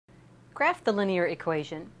Graph the linear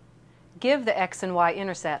equation. Give the x and y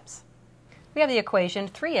intercepts. We have the equation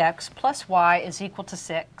 3x plus y is equal to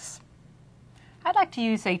 6. I'd like to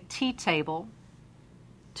use a t-table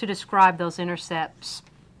to describe those intercepts.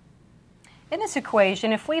 In this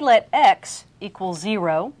equation, if we let x equal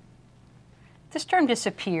 0, this term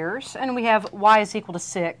disappears and we have y is equal to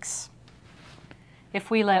 6.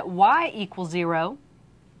 If we let y equal 0,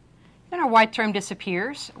 then our y term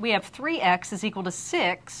disappears. We have 3x is equal to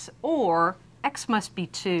 6, or x must be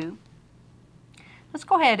 2. Let's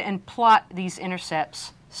go ahead and plot these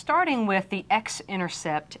intercepts, starting with the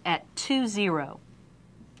x-intercept at 2, 0.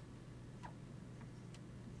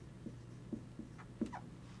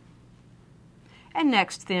 And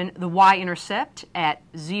next then, the y-intercept at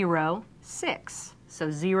 0, 6. So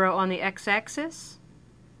 0 on the x-axis,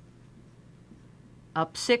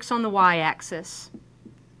 up 6 on the y-axis.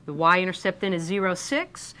 The y-intercept then is 0,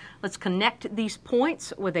 6. Let's connect these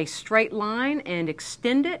points with a straight line and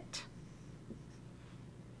extend it.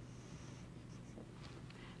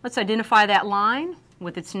 Let's identify that line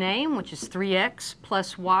with its name, which is 3x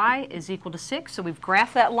plus y is equal to 6. So we've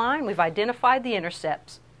graphed that line. We've identified the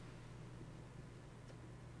intercepts.